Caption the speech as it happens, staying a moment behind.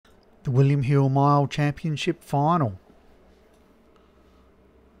The William Hill Mile Championship Final.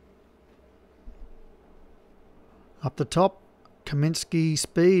 Up the top, Kaminsky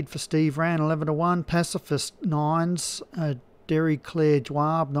Speed for Steve Rann, 11-1. Pacifist 9s, Derry Claire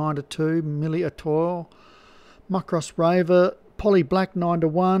Dwab, 9-2. Millie Atoil, Muckross Raver, Polly Black,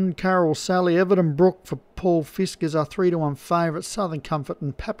 9-1. Carol Sally, Everton Brook for Paul Fisk is our 3-1 favourite. Southern Comfort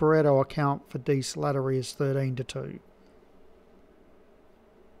and Paparetto account for D Slattery is 13-2.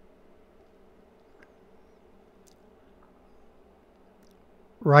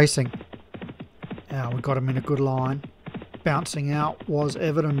 Racing. Now we got him in a good line. Bouncing out was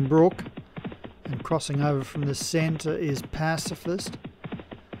Everton Brook, and crossing over from the centre is Pacifist.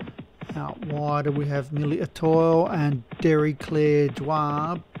 Out wider we have Millie Atoil and Derry Claire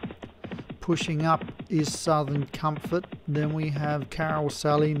Dwab. Pushing up is Southern Comfort. Then we have Carol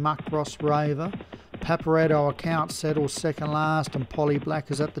Sally, Muckross Raver. Paparetto account settles second last, and Polly Black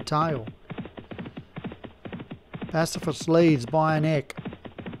is at the tail. Pacifist leads by a neck.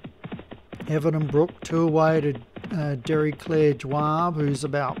 Everton Brook 2 away to Derry Claire Dwab, who's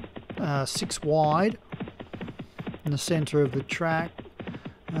about 6 wide in the centre of the track.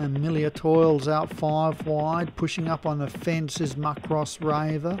 And Millie Atoil's out 5 wide. Pushing up on the fence is Muckross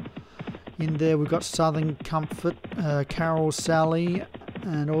Raver. In there we've got Southern Comfort, Carol Sally,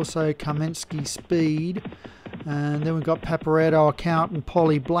 and also Kaminsky Speed. And then we've got Paparetto account and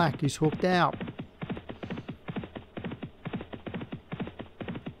Polly Black, who's hooked out.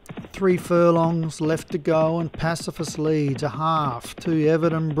 3 furlongs left to go, and Pacifist leads a half to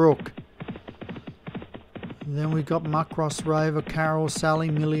Everton Brook. Then we've got Muckross Raver, Carol Sally,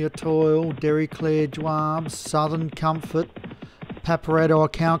 Millie Atoil, Derry Claire Dwab, Southern Comfort, Paparetto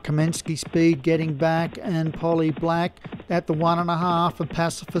account, Kaminsky Speed getting back, and Polly Black at the 1.5, and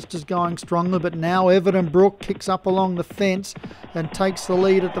Pacifist is going stronger, but now Everton Brook kicks up along the fence and takes the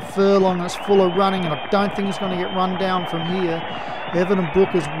lead at the furlong. It's full of running, and I don't think he's going to get run down from here. Everton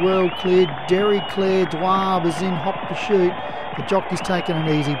Brook is well cleared. Derry Claire Dwab is in hot pursuit. The jockey's taking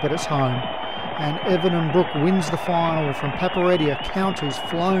it easy, but it's home. And Everton Brook wins the final from Paparetto account, who's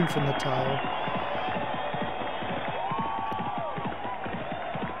flown from the tail.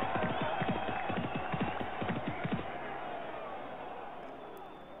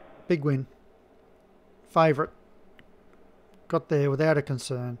 Big win. Favourite. Got there without a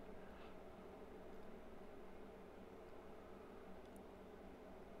concern.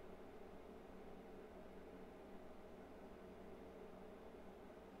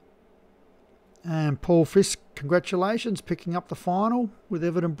 And Paul Fisk, congratulations, picking up the final with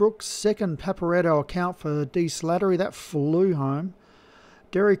Everton Brook. Second, Paparetto account for D Slattery. That flew home.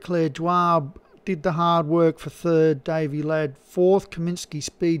 Derry Claire Dwab did the hard work for third. Davey Ladd fourth. Kaminsky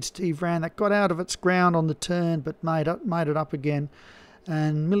Speed, Steve Rann. That got out of its ground on the turn, but made it up again.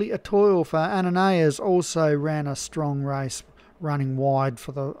 And Millie Atoil for Ananias also ran a strong race, running wide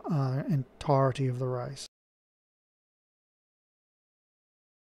for the entirety of the race.